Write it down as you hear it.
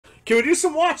Can we do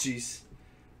some watchies?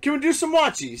 Can we do some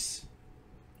watchies?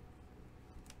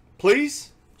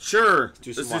 Please? Sure.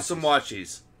 Let's do some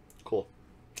watchies. Cool.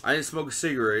 I didn't smoke a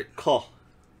cigarette. Cool.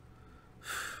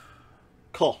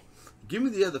 Cool. Give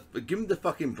me the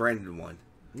fucking branded one.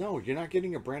 No, you're not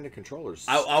getting a branded controllers.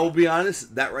 I will be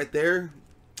honest, that right there,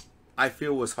 I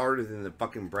feel was harder than the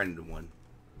fucking branded one.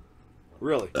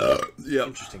 Really? Yeah.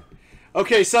 Interesting.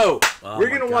 Okay, so we're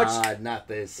gonna watch. Not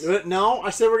this. No, I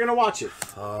said we're gonna watch it.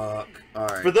 Fuck. All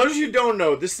right. For those of you who don't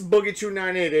know, this is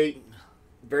Boogie2988,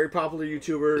 very popular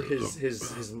YouTuber.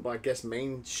 His I guess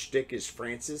main shtick is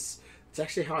Francis. It's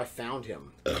actually how I found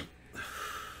him.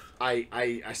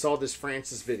 I saw this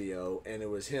Francis video, and it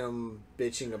was him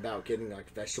bitching about getting like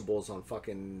vegetables on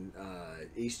fucking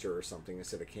Easter or something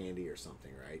instead of candy or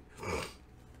something, right?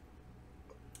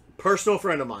 Personal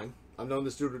friend of mine. I've known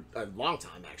this dude a long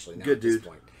time, actually. Now, good at this dude.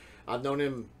 point. I've known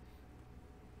him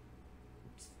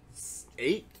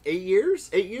 8 years.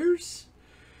 8 years.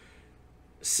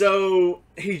 So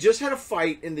he just had a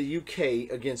fight in the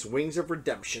UK against Wings of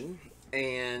Redemption,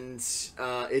 and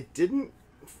it didn't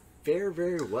fare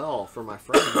very well for my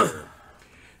friend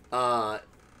here.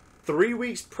 3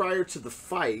 weeks prior to the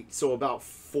fight, so about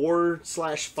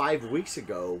 4/5 weeks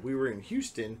ago, we were in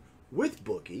Houston with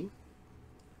Boogie,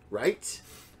 right?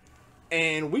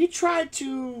 And we tried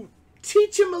to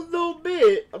teach him a little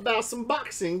bit about some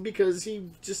boxing because he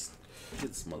just...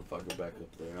 Get this motherfucker back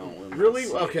up there. I don't want really?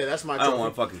 Okay, that's my I don't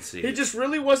want to fucking see it. He just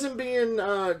really wasn't being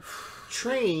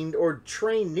trained or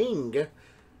training...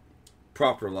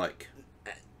 Proper like.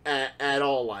 At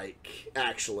all, like,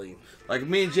 actually. Like,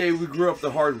 me and Jay, we grew up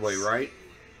the hard way, right?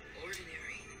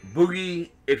 Boogie,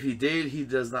 if he did, he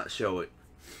does not show it.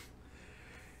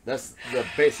 That's the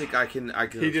basic I can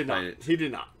He did not. it. He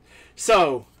did not.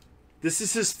 So, this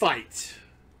is his fight.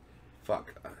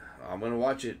 Fuck. I'm going to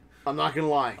watch it. I'm not going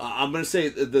to lie. I'm going to say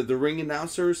the ring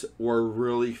announcers were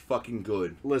really fucking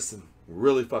good. Listen.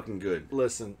 Really fucking good.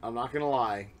 Listen, I'm not going to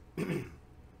lie.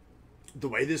 The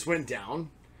way this went down,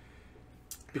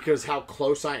 because how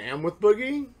close I am with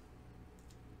Boogie,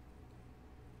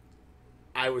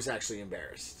 I was actually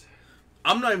embarrassed.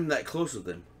 I'm not even that close with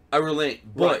him. I really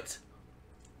ain't. But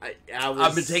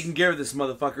I've been taking care of this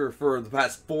motherfucker for the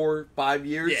past 4-5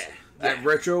 years. At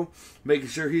Retro, making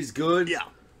sure he's good. Yeah.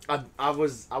 I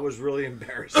was really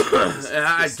embarrassed. And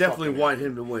I definitely want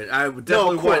him to win. I would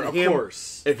definitely want him. Of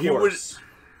course. If he would.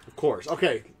 Of course.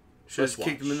 Okay. Just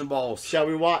kicked him in the balls. Shall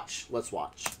we watch? Let's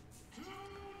watch.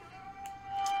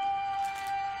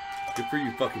 Good for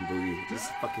you, fucking Boogie. This is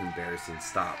fucking embarrassing.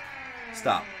 Stop.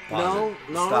 Stop. Pause No, it.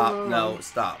 no, Stop. no, No,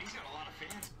 stop.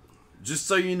 Just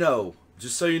so you know,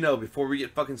 before we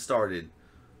get fucking started.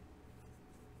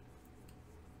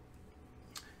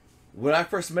 When I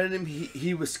first met him,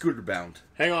 he was scooter bound.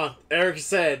 Hang on. Eric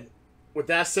said, with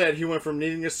that said, he went from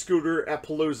needing a scooter at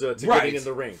Palooza to getting in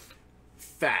the ring.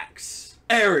 Facts.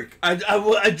 Eric,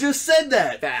 I just said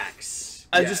that. Facts.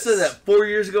 I just said that 4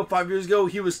 years ago, 5 years ago,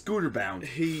 he was scooter bound.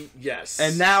 Yes.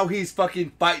 And now he's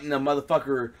fucking fighting a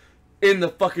motherfucker in the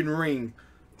fucking ring.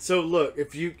 So look,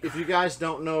 if you guys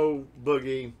don't know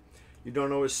Boogie, you don't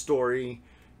know his story.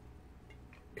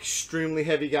 Extremely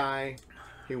heavy guy.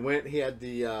 He had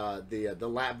the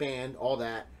lap band, all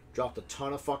that. Dropped a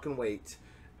ton of fucking weight,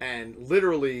 and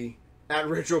literally at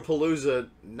Retropalooza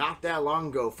not that long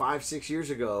ago, 5-6 years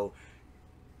ago,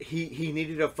 he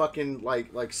needed a fucking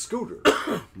like scooter.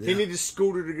 Yeah. He needed a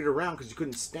scooter to get around because he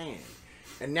couldn't stand.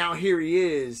 And now here he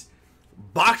is,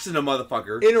 boxing a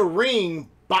motherfucker in a ring,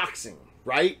 boxing.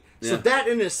 Right. Yeah. So that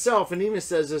in itself, and he even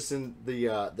says this in the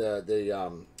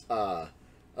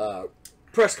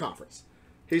press conference.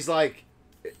 He's like,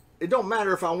 it don't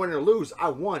matter if I win or lose. I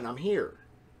won. I'm here.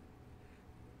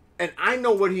 And I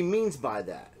know what he means by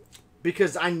that.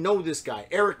 Because I know this guy.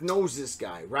 Eric knows this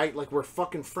guy, right? Like, we're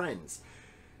fucking friends.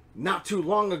 Not too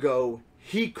long ago,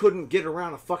 he couldn't get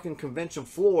around a fucking convention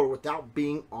floor without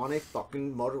being on a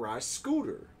fucking motorized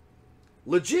scooter.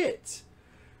 Legit.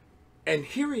 And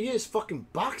here he is fucking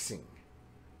boxing.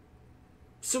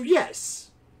 So yes,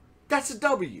 that's a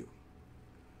W.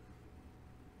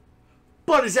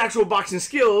 But his actual boxing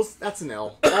skills, that's an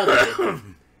L. All day.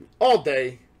 All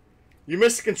day. You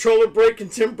miss a controller break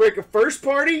and Tim break a first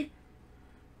party?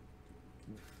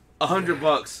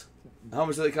 $100. How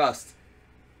much do they cost?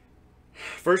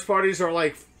 First parties are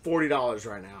like $40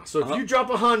 right now. So if you drop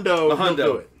a hundo, you'll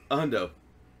do it. A hundo.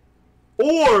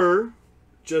 Or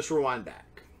just rewind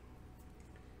back.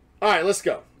 All right, let's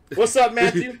go. What's up,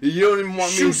 Matthew? You don't even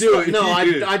want me to do it. No,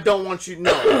 I don't want you.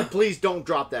 No, please don't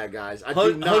drop that, guys. I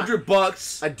do not.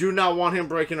 $100. I do not want him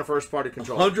breaking a first party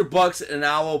controller. $100 and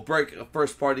I will break a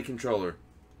first party controller.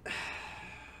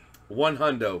 One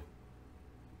hundo.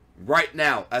 right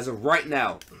now, as of right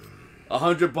now,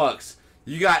 $100.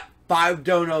 You got 5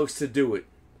 donos to do it.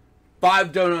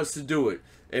 5 donos to do it.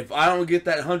 If I don't get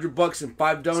that $100 and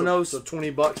 5 donos, so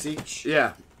 $20 each.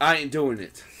 Yeah, I ain't doing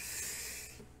it.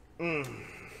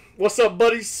 What's up,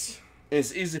 buddies? And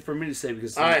it's easy for me to say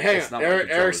because all right, hang on.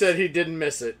 Eric said he didn't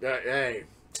miss it. Hey,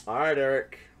 all right,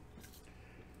 Eric.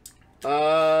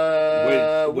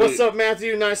 What's up,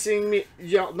 Matthew? Nice seeing me.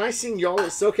 Nice seeing y'all at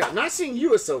SoCal. Nice seeing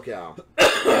you at SoCal.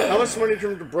 How much money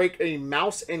to break a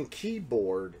mouse and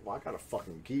keyboard? Well, I got a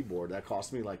fucking keyboard that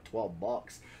cost me like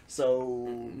 $12.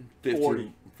 So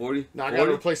 40. 40? Now I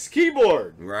gotta replace the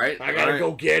keyboard. Right. I gotta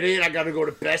go get it. I gotta go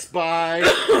to Best Buy.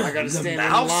 I gotta stand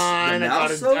in line.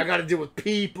 I gotta deal with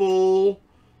people.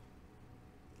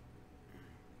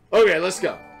 Okay, let's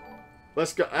go.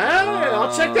 Let's go.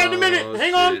 I'll check that in a minute.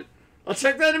 Hang on. I'll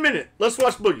check that in a minute. Let's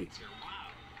watch Boogie.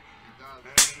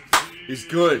 He's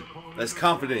good. That's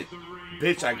confident.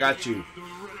 Bitch, I got you.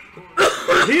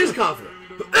 He is confident.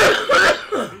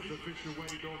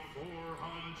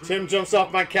 Tim jumps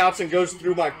off my couch and goes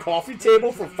through my coffee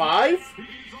table for 5?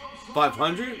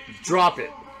 500? Drop it.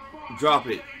 Drop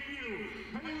it.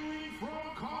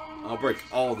 I'll break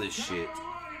all this shit.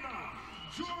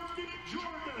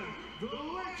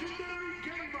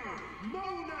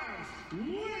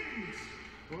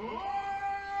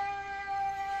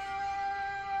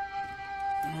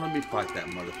 Let me fight that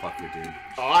motherfucker, dude.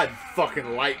 Oh, I'd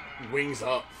fucking light Wings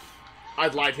up.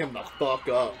 I'd light him the fuck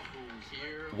up.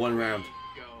 1 round.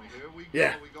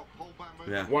 Yeah.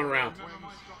 Yeah. 1 round.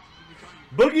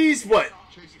 Boogie's what?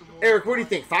 Eric, what do you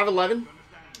think? 5'11"?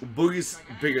 Boogie's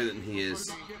bigger than he is.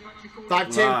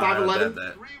 5'10", 5'11"?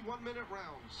 That.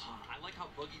 I like how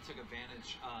Boogie took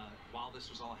advantage while this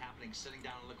was all happening, sitting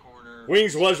down in the corner.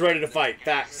 Wings was ready to fight.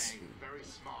 Facts. Very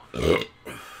smart.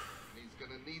 He's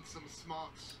gonna need some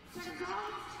smarts.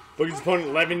 Boogie's opponent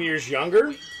 11 years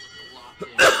younger?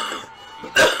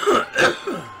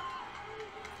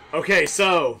 Okay,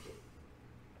 so...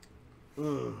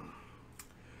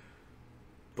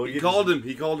 He called him.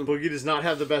 Boogie does not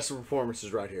have the best of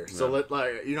performances right here. So, No. I'm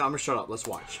going to shut up. Let's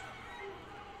watch.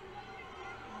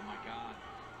 Oh, my God.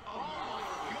 Oh,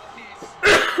 my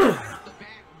goodness. The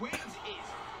back Wings is...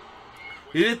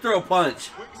 He didn't throw a punch.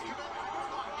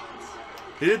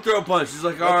 He didn't throw a punch. He's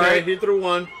like, all okay, right. he threw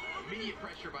one. Immediate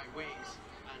pressure by Wings.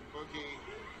 And Boogie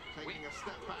taking a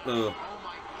step back. Oh,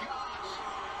 my gosh.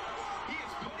 He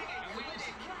is putting a Wings.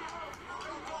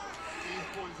 These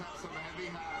boys have some heavy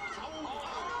hands.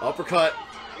 Uppercut.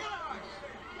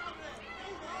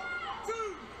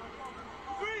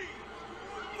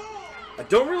 I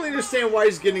don't really understand why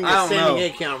he's getting the standing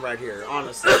 8 count right here,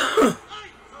 honestly. And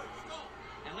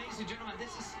ladies and gentlemen,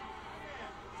 this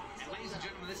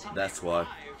is That's why. on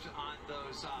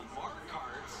those mark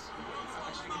cards.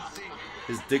 As you can see.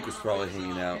 His dick was probably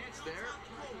hanging out. It's there.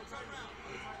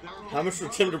 How much for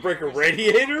Tim to break a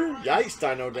radiator? Yikes,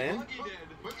 Dino Dan. Boogie did.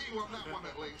 Boogie won that one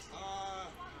at least.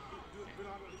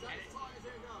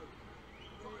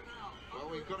 Well,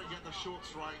 we've got to get the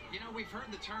shorts right. You know, we've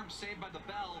heard the term saved by the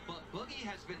bell, but Boogie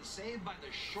has been saved by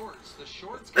the shorts. The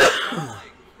shorts keep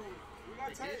falling.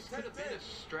 This could have been a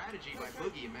strategy by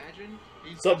Boogie, imagine.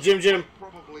 What's up, Jim?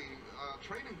 Probably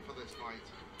training for this fight.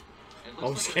 It looks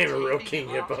Almost like became a they're real taping king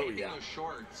hippo, yeah. those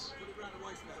shorts.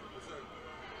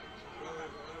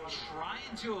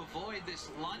 Trying to avoid this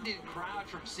London crowd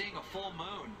from seeing a full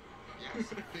moon.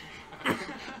 Yes, I think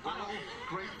we're all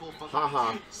grateful for that.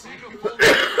 Haha. Seeing a full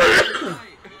moon.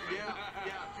 Yeah,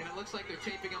 and it looks like they're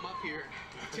taping him up here.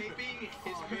 Taping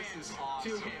his hands to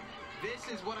him. This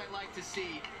is what I like to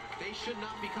see. They should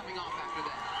not be coming off after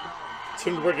that.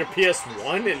 Tim to break a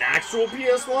PS1? An actual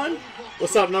PS1?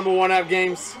 What's up, #1 app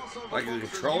games? Like a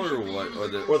controller or what?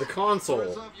 Or the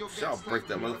console? I'll break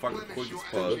that motherfucker quick as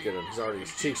fuck. Look at him. He's already,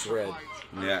 his cheeks red.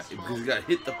 Yeah, because he got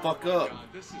hit the fuck up.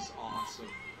 God, this is awesome.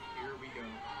 Here we go.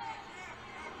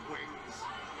 Wings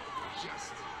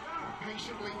just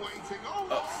patiently waiting.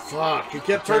 Oh, Fuck, he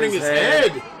kept turning his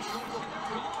head.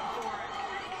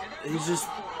 He's just...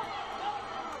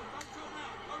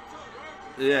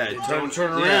 Yeah, Don't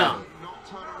turn around. not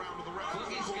turn around to the rest of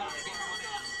the Boogie's court. got to get one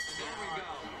in. There we go.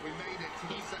 We made it to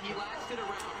the second. He lasted around,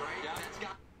 right? That's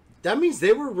got. That means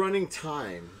they were running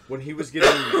time when he was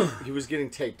getting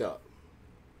taped up.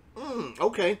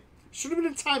 Okay. Should have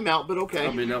been a timeout, but okay.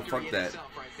 I mean, no, fuck that.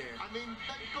 I mean,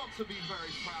 they've got to be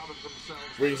very proud of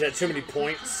themselves. Wings had too many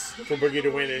points for Boogie to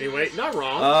win anyway. Not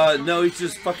wrong. No, he's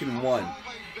just fucking won. All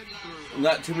they've been through.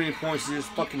 Not too many points, he just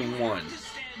fucking won.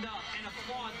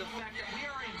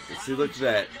 See, look at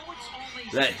that.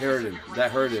 That hurt him. That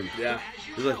hurt him. Yeah.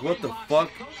 He's like, what the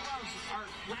fuck?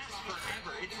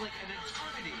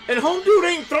 And home dude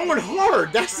ain't throwing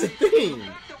hard. That's the thing. The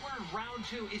fact that we're in round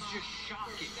 2 is just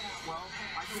shocking. Well,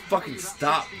 Fucking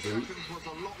stop, dude.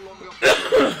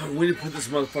 We need to put this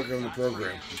motherfucker on the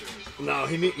program. No,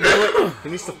 you know what? He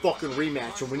needs to fucking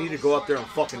rematch, and we need to go up there and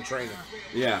fucking train him.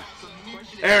 Yeah.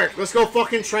 Eric, let's go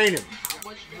fucking train him. how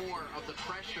much more of the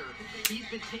pressure he's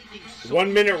been taking.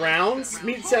 1 minute rounds,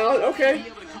 meat salad, okay. Be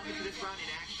able to come into this round and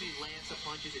actually land some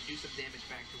punches and do some damage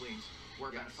back to wings. We're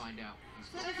about to find out.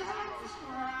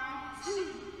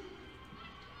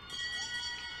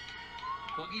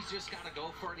 Boogie's just got to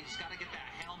go for it. He's got to get that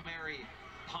Hail Mary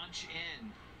punch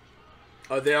in.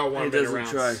 Oh, they are 1 minute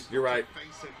rounds. Try. You're right.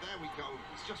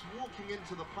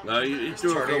 No, he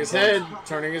threw Turning his head.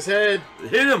 Turning his head.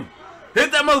 Hit him!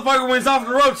 Hit that motherfucker when he's off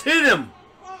the ropes! Hit him!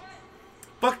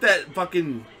 Fuck that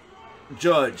fucking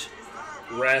judge.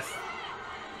 Ref.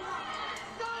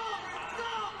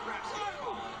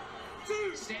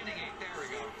 Standing 8, there we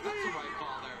go. That's the right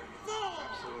call there.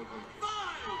 Absolutely.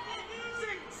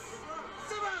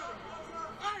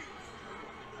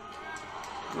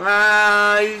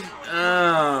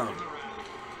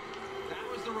 That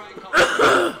was the right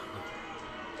call.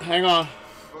 Hang on.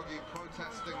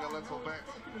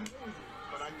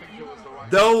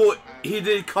 Though he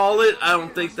did call it, I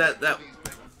don't think that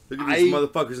look at these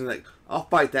motherfuckers in that. I'll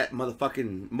fight that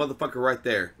motherfucker right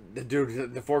there. The dude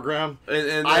in the foreground.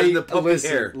 And the puppy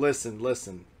hair.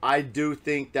 Listen. I do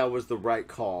think that was the right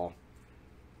call.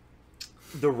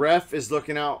 The ref is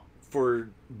looking out for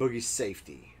Boogie's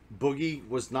safety. Boogie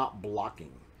was not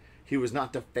blocking. He was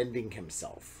not defending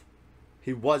himself.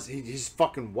 He just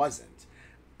fucking wasn't.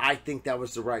 I think that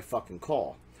was the right fucking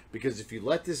call. Because if you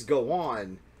let this go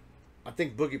on, I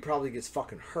think Boogie probably gets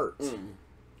fucking hurt.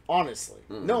 Honestly.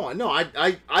 No,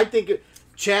 I think it...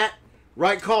 Chat,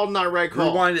 right call, not right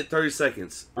call. Rewind it 30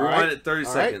 seconds. Rewind it 30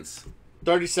 seconds.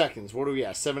 30 seconds. What are we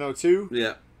at? 7:02?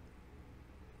 Yeah.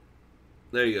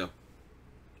 There you go.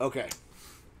 Okay.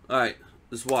 Alright,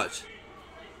 let's watch.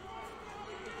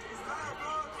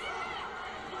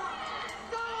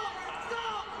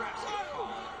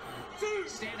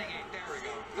 Standing 8, there we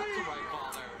go. That's the right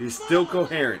call there. He's still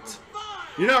coherent.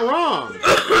 You're not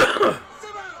wrong.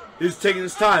 He's taking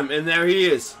his time, and there he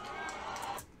is.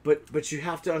 But you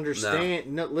have to understand.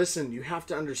 No, listen, you have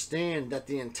to understand that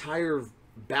the entire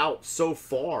bout so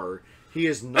far, he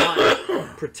has not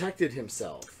protected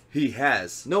himself. He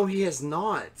has. No, he has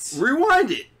not. Rewind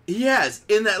it. He has.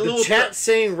 In that little... The chat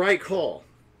saying right call.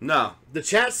 No. The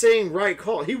chat saying right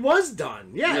call. He was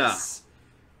done. Yes.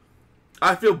 No.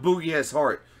 I feel Boogie has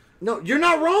heart. No, you're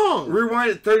not wrong.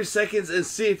 Rewind it 30 seconds and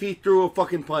see if he threw a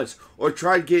fucking punch or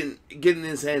tried getting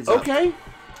his hands up. Okay.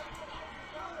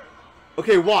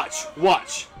 Okay, watch.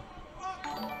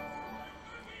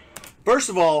 First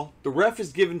of all, the ref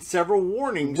has given several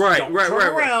warnings. Don't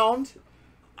turn around.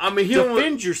 I mean,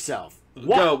 defend yourself.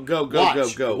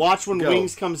 Go. Watch when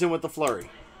Wings comes in with the flurry.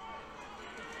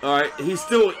 All right, he's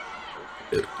still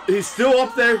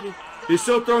up there. He's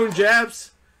still throwing jabs.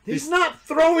 He's not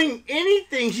throwing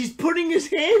anything. He's putting his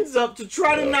hands up to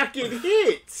try to not get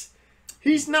hit.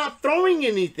 He's not throwing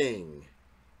anything.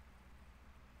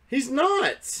 He's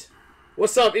not.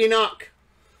 What's up, Enoch?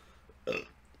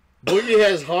 Boogie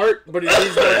has heart, but he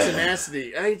needs more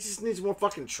tenacity. He just needs more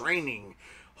fucking training.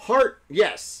 Heart,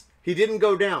 yes. He didn't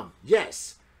go down.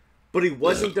 Yes. But he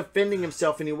wasn't defending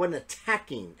himself and he wasn't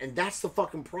attacking. And that's the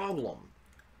fucking problem.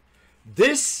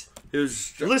 This... He was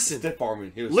stiff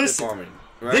arming.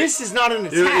 Right? This is not an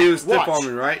attack. He was stiff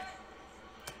arming, right?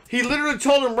 He literally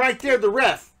told him right there, the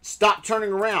ref, stop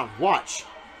turning around. Watch.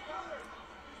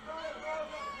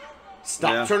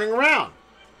 Stop turning around.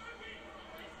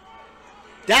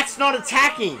 That's not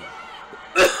attacking.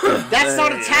 That's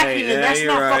not attacking, and that's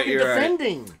not fucking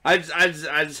defending. Right. I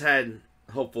just had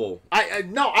hopeful.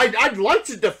 I'd like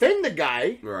to defend the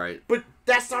guy. Right. But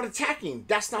that's not attacking.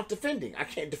 That's not defending. I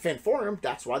can't defend for him.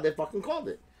 That's why they fucking called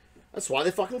it.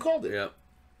 Yep.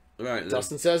 All right.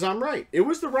 Dustin says I'm right. It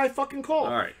was the right fucking call.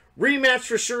 All right. Rematch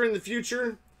for sure in the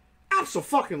future.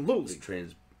 Absolutely.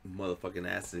 Trains motherfucking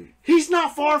ass. He's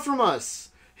not far from us.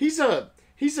 He's a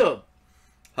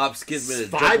hop, skid, minute,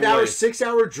 5 hour, 6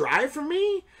 hour drive from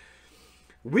me.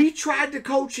 We tried to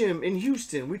coach him in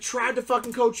Houston. We tried to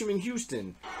fucking coach him in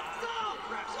Houston.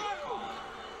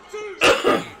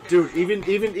 Dude,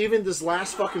 even this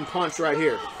last fucking punch right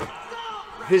here.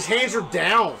 His hands are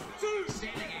down.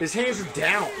 His hands are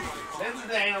down.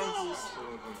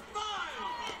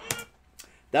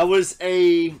 That was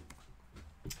a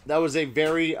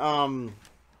very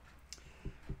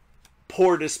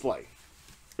poor display.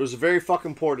 It was a very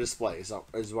fucking poor display, is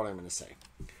what I'm going to say.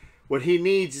 What he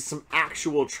needs is some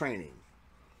actual training.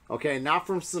 Okay, not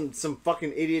from some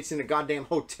fucking idiots in a goddamn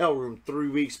hotel room 3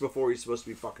 weeks before he's supposed to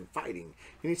be fucking fighting.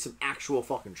 He needs some actual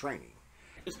fucking training.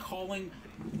 Is calling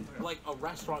like a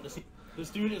restaurant to see this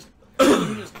dude is.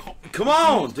 Come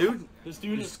on, dude. This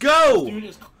dude is. Go.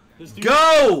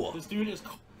 Go. This dude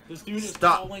is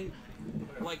Stop. calling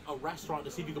like a restaurant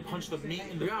to see if you can punch the meat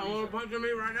in the. Yeah, I want to punch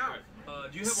me right now.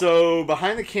 Do you have So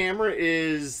behind the camera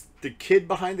is the kid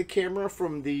behind the camera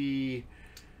from the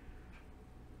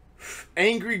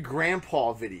Angry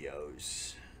Grandpa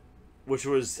videos, which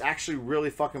was actually really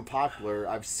fucking popular.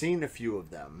 I've seen a few of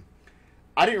them.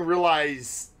 I didn't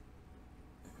realize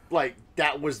like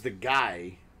that was the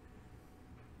guy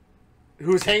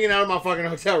who was hanging out in my fucking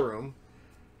hotel room.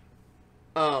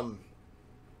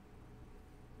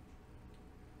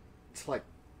 It's like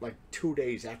 2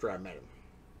 days after I met him.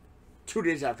 2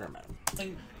 days after I met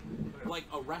him. like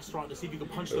a restaurant to see if you can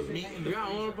punch the meat in the. Yeah,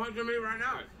 I want to punch me right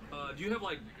now. Do you have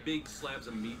like big slabs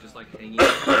of meat just like hanging in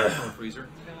the freezer?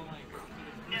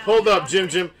 Hold up,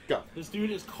 Jim. Go. This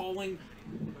dude is calling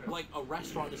like a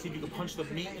restaurant to see if you can punch the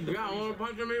meat in the. Yeah, I want to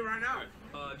punch me right now.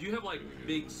 Do you have like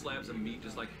big slabs of meat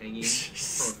just like hanging from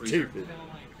a freezer? Stupid.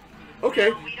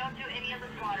 Okay. We don't do any of the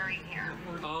slaughtering here.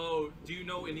 Oh, do you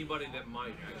know anybody that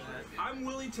might? I'm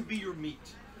willing to be your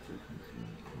meat.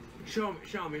 Show me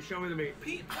the meat.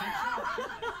 Pete,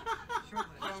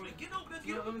 get over this.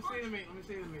 Let me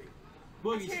see the meat. I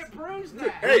Boogie, can't bruise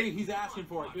that. Hey. he's asking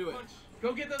for it. Do it.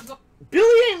 Go get those.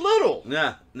 Billy ain't little.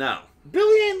 Nah, no.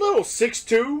 Billy ain't little.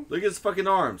 6'2". Look at his fucking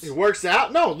arms. He works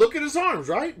out. No, look at his arms,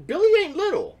 right? Billy ain't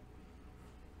little.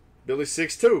 Billy's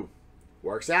 6'2".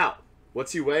 Works out.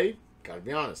 What's he weigh? Gotta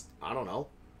be honest. I don't know.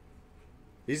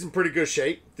 He's in pretty good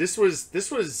shape. This was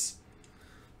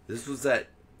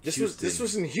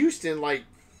in Houston like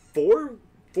 4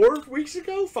 weeks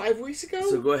ago, 5 weeks ago.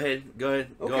 So go ahead. Go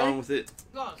Okay. on with it.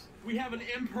 We have an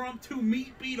impromptu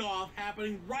meat beat-off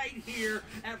happening right here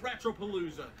at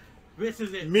Retropalooza. This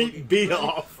is it. Meat beat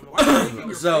off.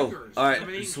 So, all right,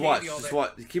 just watch.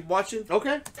 Keep watching.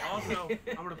 Okay. Also,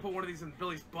 I'm gonna put one of these in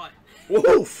Billy's butt.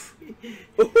 Woof.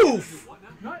 Woof.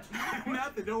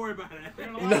 Nothing. Don't worry about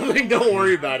it. Nothing. Don't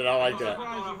worry about it. I like that.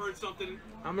 I heard something.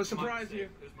 I'm gonna surprise you.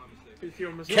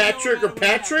 Catrick or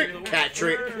Patrick?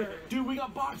 Patrick. Dude, we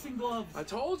got boxing gloves. I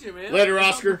told you, man. Later,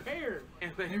 Oscar. Prepared.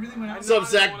 Everything went out. What's up,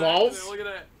 Zach Balls? Look at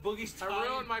that. Boogie's I tired.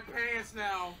 ruined my pants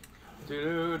now.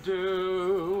 Do.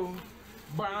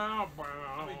 Bow, bow.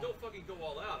 I mean, don't fucking go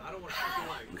all out. I don't want to fucking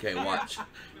like. Okay, watch.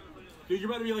 Dude, you're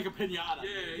about to be like a pinata.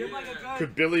 Yeah, You're like a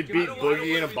Could Billy beat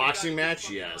Boogie in a boxing match?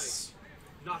 Yes.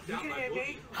 Knocked out by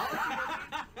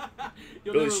Boogie.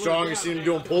 Billy's strong. You see him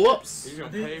doing pull-ups. He's gonna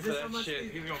pay for that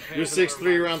shit. He's gonna pay You're for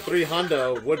 6'3", around 3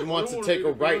 hundo. Wouldn't want to take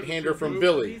a right-hander from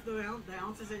Billy.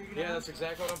 Yeah, that's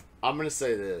exactly what I'm gonna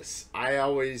say this. I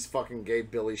always fucking gave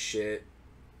Billy shit.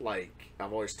 Like,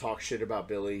 I've always talked shit about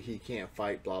Billy. He can't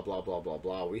fight, blah, blah, blah, blah,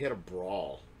 blah. We had a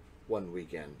brawl one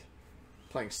weekend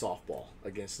playing softball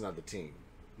against another team.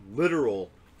 Literal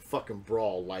fucking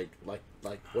brawl, like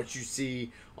what you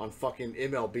see on fucking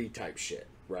MLB type shit,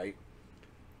 right?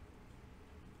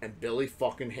 And Billy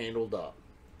fucking handled up.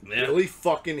 Yeah. Billy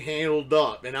fucking handled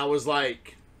up. And I was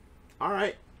like, all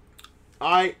right.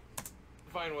 I'm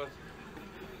fine with.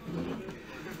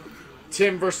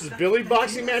 Tim versus Billy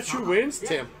boxing match. Who wins?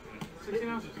 Tim. 16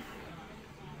 ounces.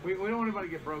 We don't want anybody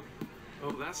to get broke.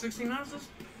 Oh, that's 16 ounces?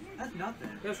 That's nothing.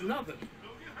 That's nothing.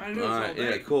 I knew All this all right, day.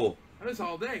 yeah, cool. I knew this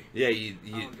all day. Yeah, do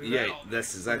that.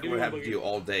 that's exactly what happened to you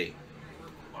all day.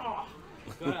 Oh,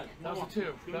 Go ahead. that was a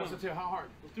 2. That was a 2. How hard?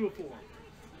 Let's do it for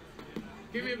him.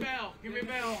 Give me a bell. Give me a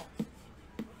bell.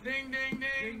 Ding, ding, ding.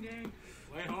 Ding, ding.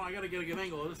 Wait, hold on. I gotta get a good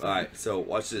angle of this. All right, so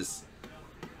watch this.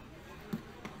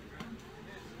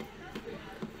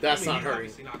 That's not He's hurting.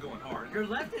 obviously not going hard. Your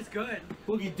left is good.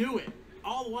 Boogie, do it.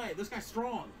 All the way. This guy's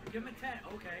strong. Give him a 10.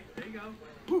 Okay, there you go.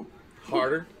 Whew.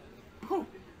 Harder. Whew.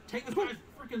 Take this guy's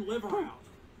freaking liver out.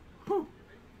 Whew.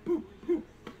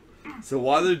 So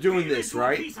while they're doing Give this, it to a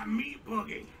right? Piece of meat,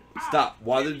 Boogie. Stop.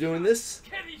 While they're doing this,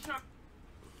 Kenny shot.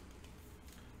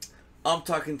 I'm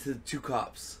talking to 2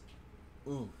 cops.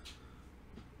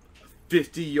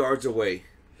 50 yards away,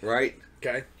 right?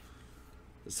 Okay.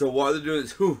 So while they're doing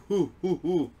this,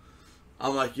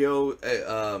 I'm like, yo,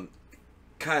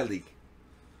 Kylie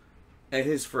and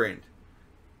his friend.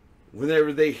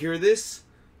 Whenever they hear this,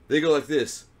 they go like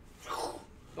this.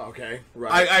 Okay.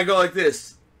 Right. I go like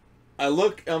this. I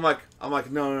look. I'm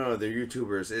like, no, they're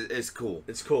YouTubers. It's cool.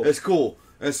 It's cool. It's cool.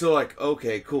 And so like,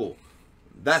 okay, cool.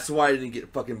 That's why I didn't get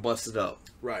fucking busted up.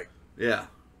 Right. Yeah.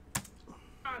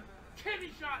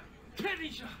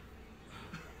 Kenny shot.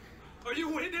 Are you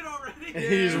winded already?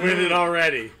 He's winning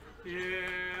already. Yeah.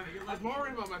 I was more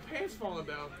worried about my pants falling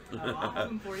down. I'll hold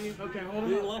them for you. Okay, hold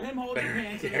You on. let him hold your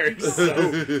pants. and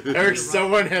Eric's so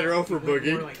one header over More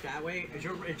Boogie. like that way. Is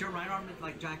your right arm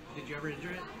like Jack? Did you ever injure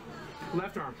it?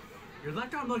 Left arm. Your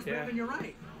left arm looks better than your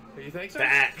right. You think so?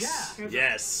 Facts. Yeah.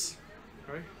 Yes.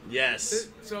 Right. Yes.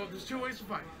 So there's two ways to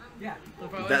fight. Yeah. So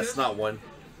if I like That's this, not one.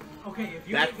 Okay, if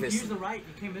you use the right,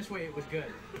 you came this way, it was good.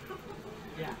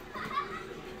 Yeah.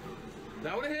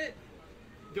 That would have hit.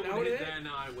 Don't That hit would've hit? that.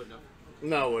 No, I wouldn't have.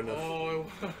 No, enough. Oh,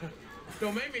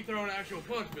 don't make me throw an actual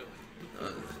punch, Billy.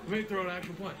 Make me throw an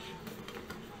actual punch.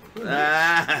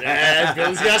 Yeah,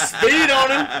 Billy's got speed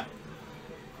on him.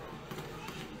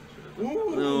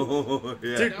 Ooh. Oh,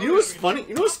 yeah. Dude, you know what's funny?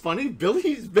 You know what's funny?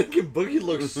 Billy's making Boogie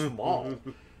look small.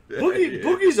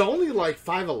 Boogie's only like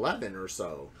 5'11" or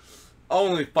so.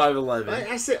 Only 5'11".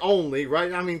 I say only,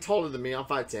 right? I mean, taller than me. I'm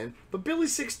 5'10", but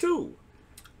Billy's 6'2".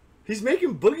 He's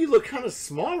making Boogie look kind of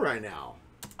small right now.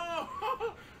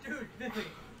 Oh, Dude,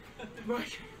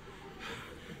 Mike,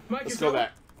 Let's go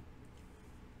back.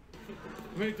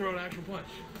 Let me throw an actual punch.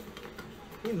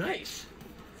 Ooh, nice.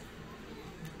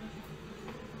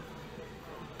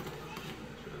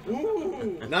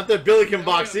 Ooh. Not that Billy can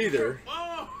box either.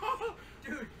 Oh,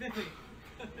 dude,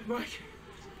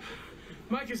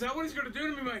 Mike, is that what he's gonna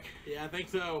do to me, Mike? Yeah, I think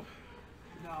so.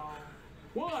 no.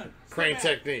 1, Crane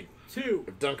technique. 2,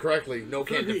 If done correctly, no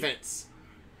can defense.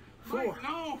 4. Mike,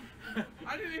 no,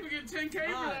 I didn't even get 10K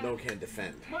for that. No can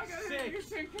defend. Mike, I didn't even get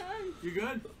 10K. You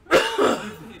good?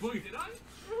 Boogie, did I?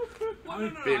 Well, no,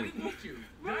 I Baby. didn't hit you.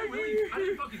 Did I really? I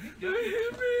didn't fucking hit you.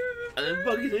 I didn't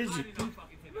fucking hit I you. did not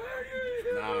fucking hit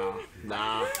you.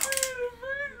 Nah.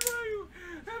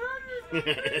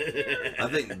 I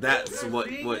think that's what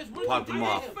popped him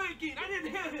off. I didn't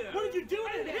hit him. What did you do?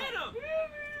 I didn't hit him.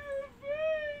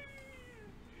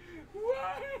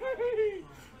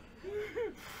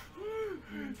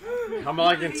 How am I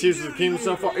liking Tears of the Kingdom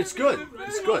so far? It's good.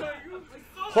 It's good.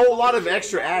 Whole lot of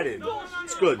extra added.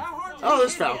 It's good. Oh,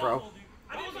 there's Falcro.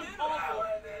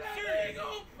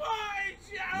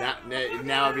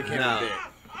 Now it became a bit.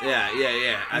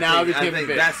 Yeah. Now it I became a think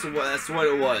bit. that's what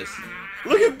it was.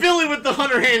 Look at Billy with the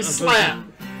Hunter hand slap.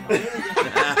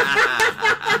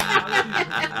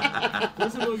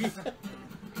 Listen, Boogie.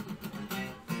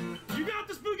 You got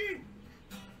this, Boogie.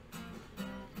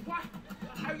 What?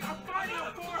 I'm fighting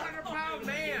a 400-pound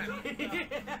man.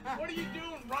 What are you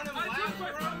doing, running laps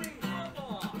around me?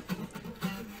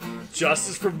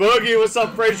 Justice for Boogie. What's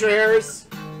up, Fraser Harris?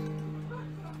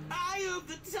 Eye of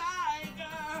the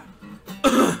tiger.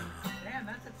 Damn,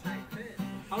 that's a tight fit.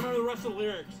 I don't know the rest of the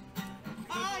lyrics.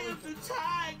 Eye of the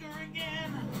tiger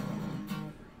again.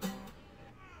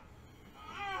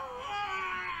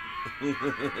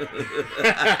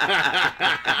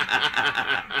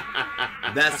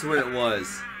 That's what it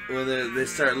was. When they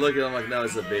start looking, I'm like, no,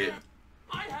 it's a bit.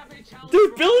 I have a challenge.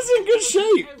 Dude, Billy's in good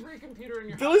shape. Every computer in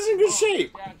your Billy's in good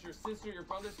shape. Your dad's, your sister, your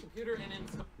brother's computer, and in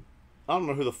some I don't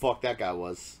know who the fuck that guy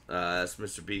was. That's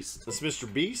Mr. Beast. That's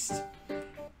Mr. Beast?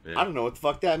 Yeah. I don't know what the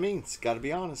fuck that means. Gotta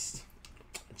be honest.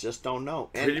 I just don't know.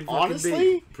 Pretty And fucking honestly,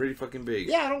 big. Pretty fucking big.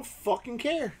 yeah, I don't fucking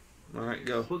care. All right,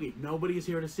 go. Boogie, nobody's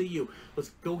here to see you. Let's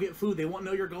go get food. They won't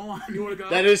know you're gone. You want to go?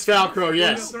 That is Falcro, You wanna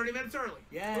yes. go 30 minutes early.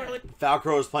 Yeah.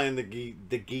 Falcro is playing the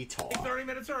guitar. 30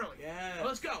 minutes early. Yeah.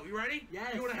 Let's go. You ready?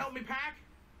 Yes. You want to help me pack?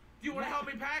 Do you want to help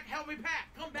me pack? Help me pack.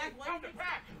 Come back. Help me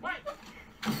pack. Wait.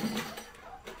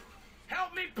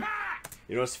 Help me pack.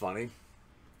 You know what's funny?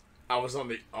 I was on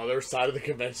the other side of the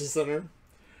convention center.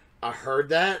 I heard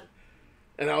that,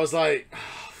 and I was like,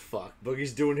 oh, fuck,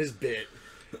 Boogie's doing his bit.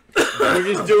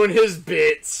 Boogie's doing his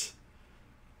bits.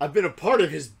 I've been a part of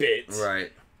his bits.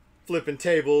 Right. Flipping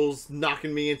tables,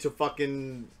 knocking me into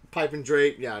fucking pipe and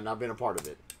drape. Yeah, and I've been a part of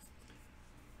it.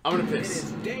 I'm gonna It piss.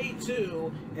 is day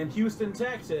 2 in Houston,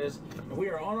 Texas, and we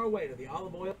are on our way to the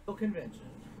Olive Oil Convention.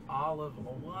 Olive,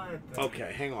 what?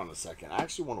 Okay, hang on a second. I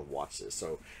actually want to watch this,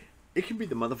 so it can be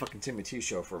the motherfucking Timmy T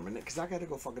show for a minute, because I gotta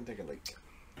go fucking take a leak.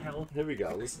 Hell. Here we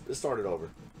go. Let's start it over.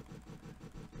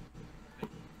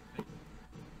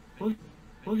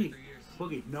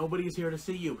 Boogie, nobody's here to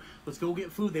see you. Let's go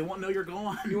get food. They won't know you're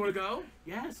gone. You want to go?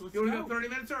 Yes, let's You want to go. go 30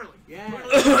 minutes early? Yeah.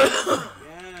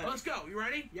 Yeah. Let's go. You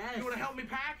ready? Yes. You want to help me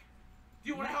pack? Do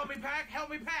you want to help me pack? Help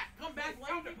me pack. Come back.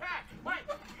 Help me pack. Wait.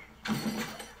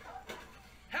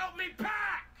 Help me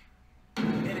pack.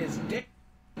 It is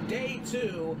day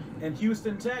 2 in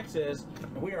Houston, Texas,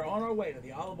 and we are on our way to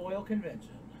the Olive Oil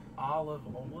Convention. Olive,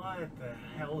 what the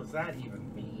hell does that even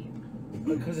mean?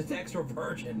 Because it's extra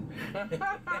virgin.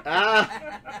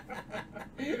 Ah,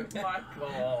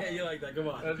 Michael. Hey, you like that? Come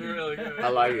on. That's really good. I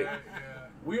like it. Yeah.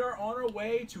 We are on our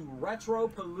way to Retro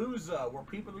Palooza, where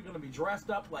people are going to be dressed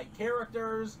up like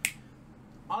characters.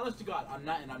 Honest to God, I'm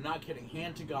not kidding.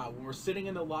 Hand to God, when we're sitting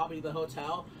in the lobby of the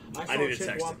hotel, I saw a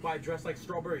chick walk by dressed like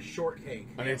strawberry shortcake.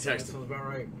 I need to text him. Sounds about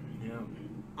right. Yeah.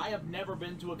 I have never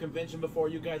been to a convention before,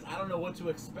 you guys. I don't know what to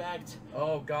expect.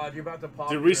 Oh God, you're about to pop.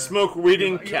 Did we smoke weed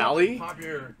in you're Cali? about to pop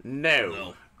your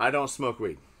No, I don't smoke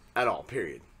weed at all.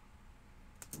 Period.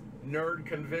 nerd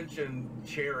convention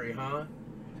cherry, huh?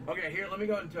 Okay, here, let me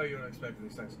go ahead and tell you what I expect of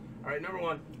these things. All right, number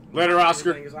one. Later,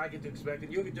 Oscar. Thing is, I get to expect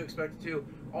it. You get to expect it too.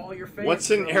 All your fans.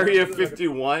 What's in Area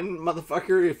 51,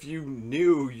 motherfucker? If you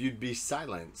knew, you'd be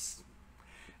silenced.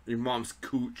 Your mom's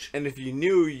cooch. And if you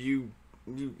knew,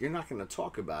 you're not going to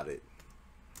talk about it.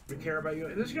 We care about you.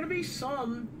 And there's going to be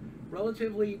some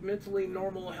relatively mentally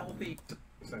normal, healthy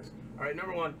things. All right,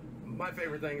 number one. My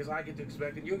favorite thing is I get to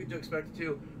expect it. You get to expect it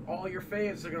too. All your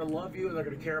fans, they're going to love you and they're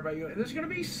going to care about you. And there's going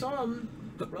to be some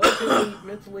relatively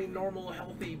mentally normal,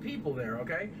 healthy people there,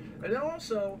 okay? And then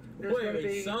also, there's going to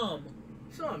be... some.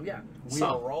 Some, yeah. We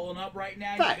are rolling up right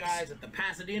now, Facts. you guys, at the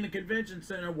Pasadena Convention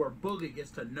Center, where Boogie gets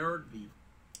to nerd the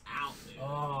out there.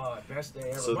 Oh, best day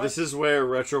ever. So this is where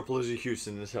Retropalooza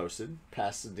Houston is hosted.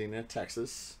 Pasadena,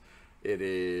 Texas. It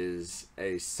is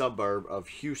a suburb of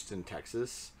Houston,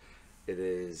 Texas. It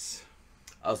is...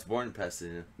 I was born in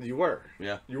Pasadena. You were.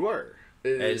 Yeah. You were.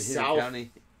 It And is South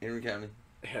Henry County.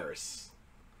 Harris.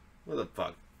 What the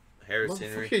fuck? Harris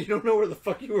Henry? You don't know where the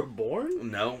fuck you were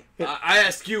born? No. I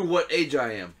ask you what age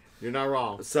I am. You're not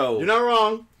wrong. So you're not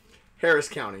wrong. Harris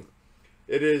County.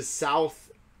 It is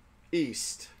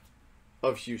southeast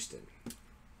of Houston.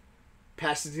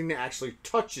 Pasadena actually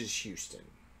touches Houston.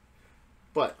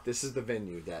 But this is the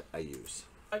venue that I use.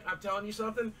 I'm telling you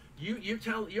something.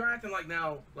 You're acting like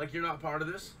now, like you're not part of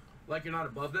this, like you're not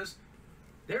above this.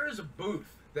 There is a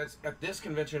booth that's at this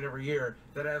convention every year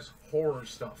that has horror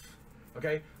stuff.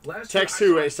 Okay, last Text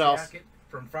year who, I saw a ASOS? jacket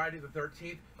from Friday the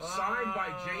 13th, signed by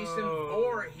Jason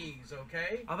Voorhees.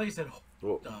 Okay, I think he said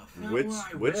Well, stuff. which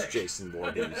I which wish. Jason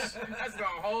Voorhees? that's a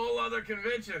whole other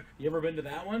convention. You ever been to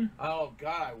that one? Oh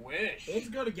God, I wish. Let's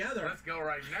go together. Let's go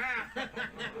right now.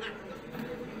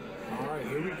 All right,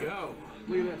 here we go.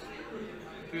 Look at this.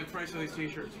 Look at the price of these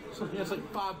T-shirts. Yeah, it's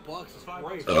like $5. It's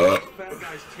great. Fat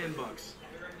guy's $10.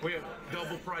 We have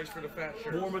double price for the fat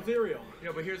shirts. More material.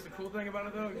 Yeah, but here's the cool thing about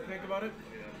it, though. If you think about it,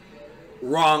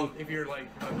 wrong. if you're like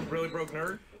a really broke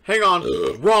nerd, Hang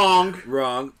on. Wrong.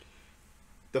 Wrong.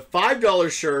 The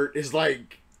 $5 shirt is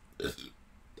like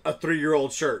a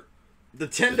 3-year-old shirt. The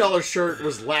 $10 shirt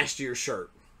was last year's shirt.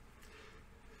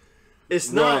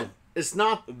 It's not. Wrong. It's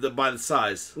not. By the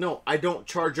size. No, I don't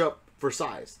charge up for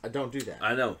size. I don't do that.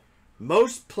 I know.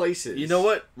 Most places. You know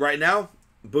what? Right now,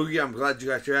 Boogie, I'm glad you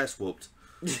got your ass whooped.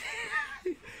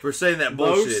 For saying that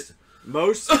bullshit.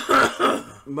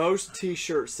 Most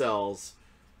T-shirt sales,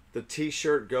 the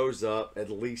T-shirt goes up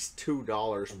at least $2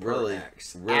 per Really?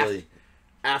 X. Really?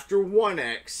 After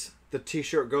 1X, the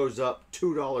T-shirt goes up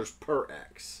 $2 per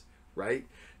X. Right?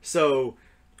 So,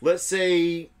 let's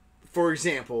say, for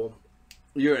example,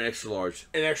 You're an extra large.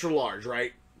 an extra large,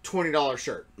 right? $20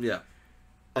 shirt. Yeah.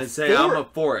 And say I'm a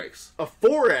 4X. A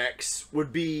 4X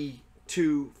would be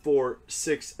 $2, $4,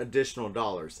 $6 additional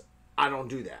dollars. I don't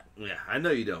do that. Yeah, I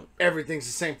know you don't. Everything's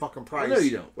the same fucking price. I know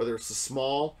you don't. Whether it's a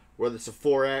small, whether it's a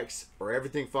 4X, or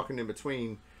everything fucking in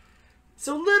between. It's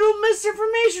a little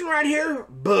misinformation right here,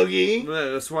 Boogie.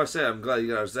 Yeah, that's why I said I'm glad you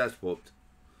got his ass whooped.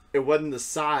 It wasn't the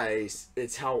size,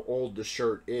 it's how old the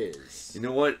shirt is. You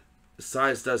know what?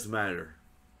 Size does matter.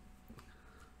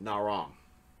 Not wrong.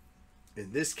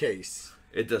 In this case,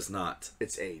 It does not.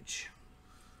 it's age.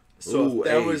 So Ooh,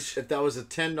 if that was a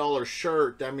 $10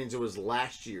 shirt, that means it was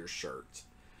last year's shirt.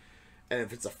 And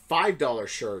if it's a $5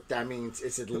 shirt, that means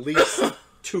it's at least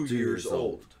 2 years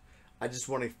old. I just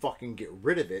want to fucking get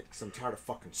rid of it because I'm tired of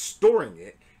fucking storing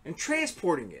it and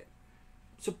transporting it.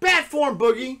 So bad form,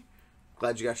 Boogie.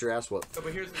 Glad you got your ass whooped.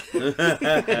 but here's that's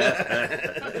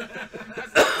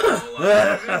a whole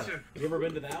other convention. You ever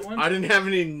been to that one? I didn't have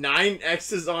any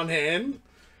 9Xs on hand.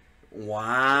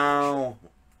 Wow.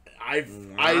 I've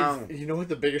you know what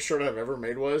the biggest shirt I've ever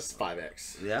made was?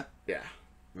 5X. Yeah? Yeah.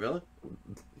 Really?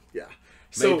 Yeah.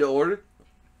 Made to order?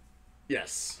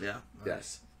 Yes. Yeah.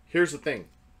 Yes. Here's the thing.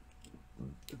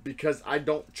 Because I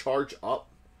don't charge up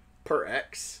per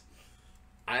X,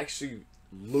 I actually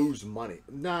lose money.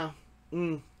 Nah.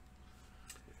 I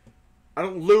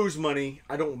don't lose money.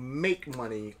 I don't make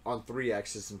money on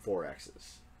 3Xs and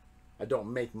 4Xs. I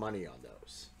don't make money on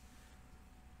those.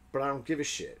 But I don't give a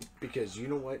shit. Because you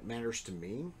know what matters to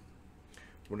me?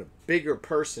 When a bigger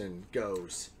person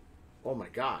goes, oh my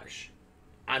gosh,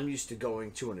 I'm used to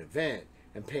going to an event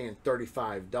and paying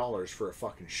 $35 for a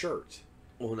fucking shirt.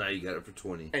 Well, now you got it for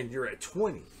 20. And you're at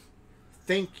 20.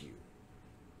 Thank you.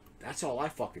 That's all I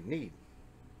fucking need.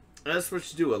 That's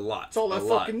what you do a lot. That's all I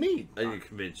fucking need. At your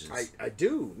conventions. I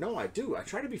do. No, I do. I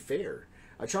try to be fair.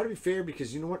 I try to be fair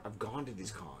because you know what? I've gone to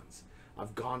these cons.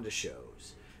 I've gone to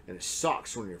shows. And it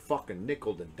sucks when you're fucking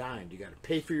nickeled and dimed. You got to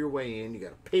pay for your way in. You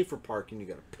got to pay for parking. You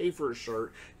got to pay for a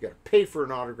shirt. You got to pay for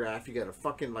an autograph. You got to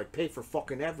fucking like pay for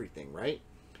fucking everything, right?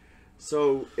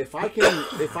 So if I can,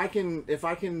 if I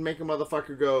can make a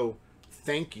motherfucker go,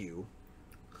 thank you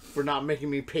for not making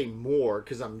me pay more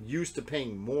because I'm used to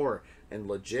paying more, and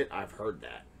legit, I've heard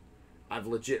that. I've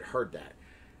legit heard that.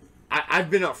 I've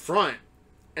been up front,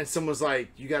 and someone's like,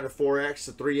 "You got a 4X,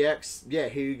 a 3X? Yeah,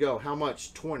 here you go. How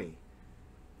much? 20."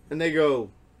 And they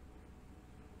go,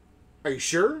 "Are you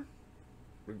sure?"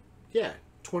 Yeah,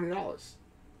 $20.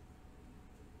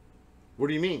 What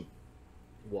do you mean?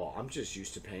 Well, I'm just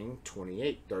used to paying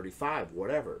 28, 35,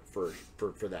 whatever for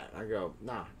that. I go,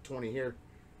 nah, 20 here.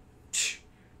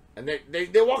 And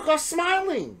they walk off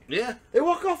smiling. Yeah. They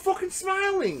walk off fucking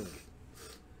smiling.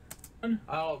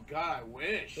 Oh, God, I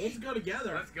wish. Let's go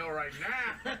together. Let's go right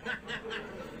now.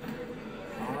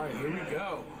 All right, here we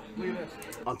go. Look at this.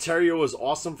 Ontario is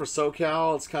awesome for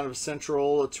SoCal. It's kind of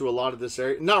central to a lot of this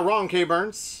area. Not wrong, K.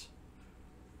 Burns.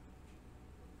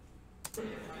 Look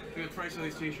at the price of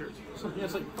these t-shirts. Yeah,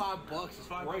 it's like $5. It's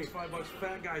 $5, $5.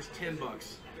 Fat guys, $10.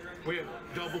 We have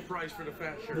double price for the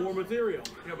fat shirts. More material.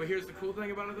 Yeah, but here's the cool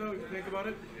thing about it, though. You think about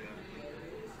it.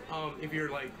 If you're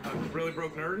like a really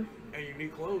broke nerd and you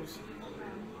need clothes,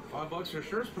 $5 for a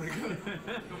shirt's pretty good.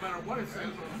 No matter what it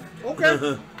says.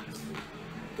 Okay.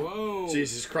 Whoa.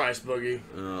 Jesus Christ, Boogie.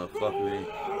 Oh, fuck me.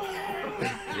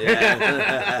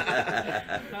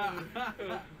 Yeah.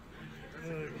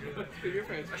 You're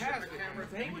fantastic.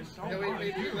 Thank you so much.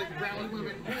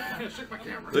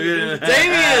 Look at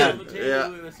Damien!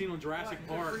 Yeah. I seen on Jurassic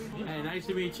Park. Hey, nice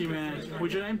to meet you, man.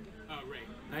 What's your name? Ray.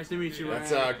 Nice to meet you, Ray.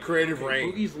 That's Creative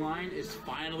Rain. Boogie's line is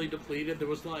finally depleted. There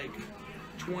was like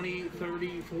 20,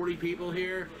 30, 40 people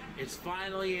here. It's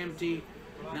finally empty.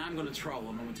 Now I'm going to troll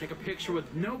them. I'm going to take a picture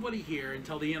with nobody here and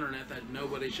tell the internet that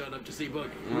nobody showed up to see Boogie.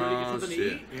 You ready to get something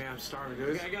to eat? Yeah, I'm starving,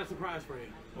 dude. Okay, I got a surprise for you.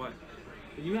 What?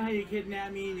 You know how you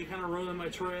kidnapped me and you kind of ruined my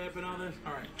trip and all this?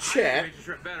 All right. Chat. Made your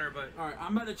trip better, but... All right,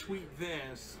 I'm going to tweet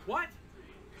this. What?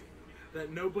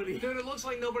 That nobody... Dude, it looks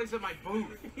like nobody's at my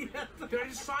booth. Dude, I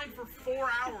just signed for 4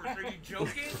 hours. Are you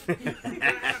joking?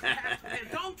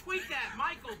 Don't tweet that,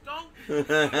 Michael. Don't.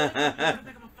 I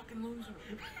think I'm a fucking loser.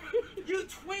 You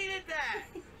tweeted that.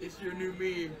 It's your new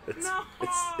meme.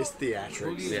 It's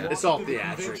theatrics. Yeah. It's all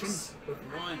theatrics. With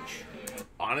lunch.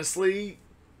 Honestly,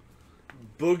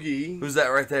 Boogie. Who's that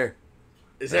right there?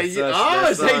 Is that That's you? us, Oh,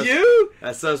 that's is that us. you?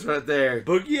 That's us right there.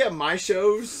 Boogie at my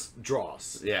shows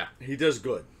draws. Yeah. He does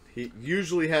good. He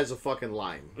usually has a fucking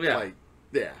line. Yeah.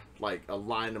 Like a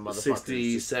line of motherfuckers.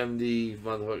 60, 70,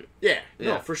 motherfucker. Yeah.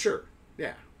 Yeah. No, for sure.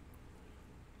 Yeah.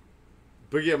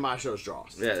 Boogie at my shows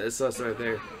draws. Yeah, that's us right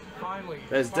there. Finally.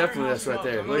 That's definitely us right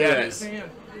there. I'm Look not at a it. big fan,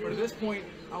 but at this point,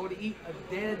 I would eat a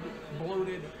dead,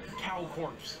 bloated cow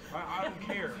corpse. I don't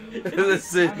care.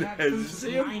 Listen, I haven't had food since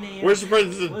 9 a.m. Where's the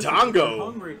president of Listen, if you're Dongo?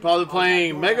 hungry, Probably I'll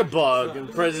playing got DoorDash Megabug stuff. in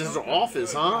the president's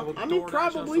office, huh? I mean, DoorDash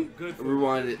probably. some good food.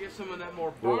 rewind it. Get some of that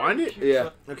more Rewind it? barbecue. Yeah.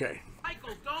 Okay. Michael,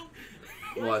 don't.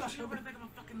 Watch. Nobody think I'm a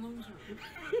fucking loser.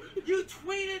 You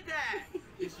tweeted that.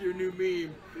 It's your new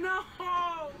meme. No.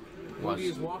 Watch. Boogie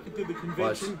is walking through the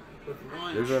convention with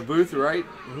lunch. There's our booth, right?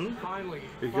 Finally.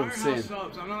 Here comes Firehouse Sin.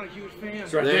 subs. I'm not a huge fan.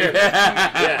 It's right there.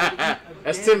 Yeah.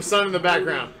 That's Tim's son in the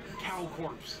background. Cow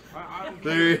corpse. I don't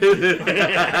care. 9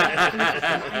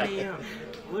 a.m.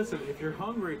 Listen, if you're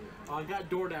hungry, I got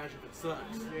DoorDash if it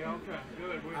sucks. Yeah, okay,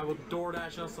 good. I will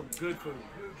DoorDash us some good food.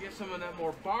 Get some of that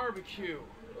more barbecue.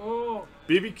 Oh.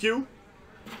 BBQ?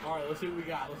 All right, let's see what we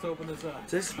got. Let's open this up.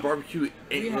 Texas barbecue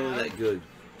ain't really that good.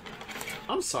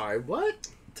 I'm sorry, what?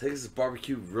 Texas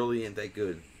barbecue really ain't that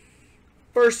good.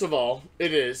 First of all,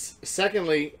 it is.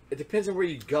 Secondly, it depends on where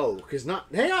you go. Because not...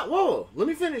 Hang on, whoa, let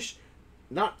me finish.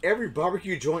 Not every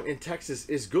barbecue joint in Texas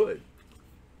is good.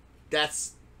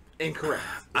 That's incorrect.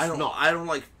 I It's don't not. I don't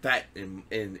like fat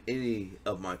in any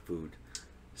of my food.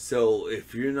 So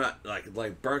if you're not like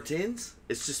burnt ends,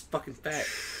 it's just fucking fat.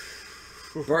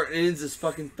 Burnt ends is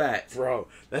fucking fat. Bro,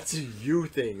 that's a you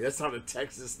thing. That's not a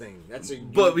Texas thing. That's a you.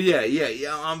 But yeah.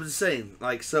 I'm just saying,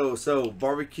 like so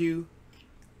barbecue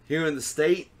here in the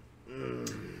state.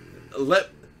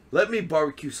 Let me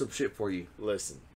barbecue some shit for you. Listen.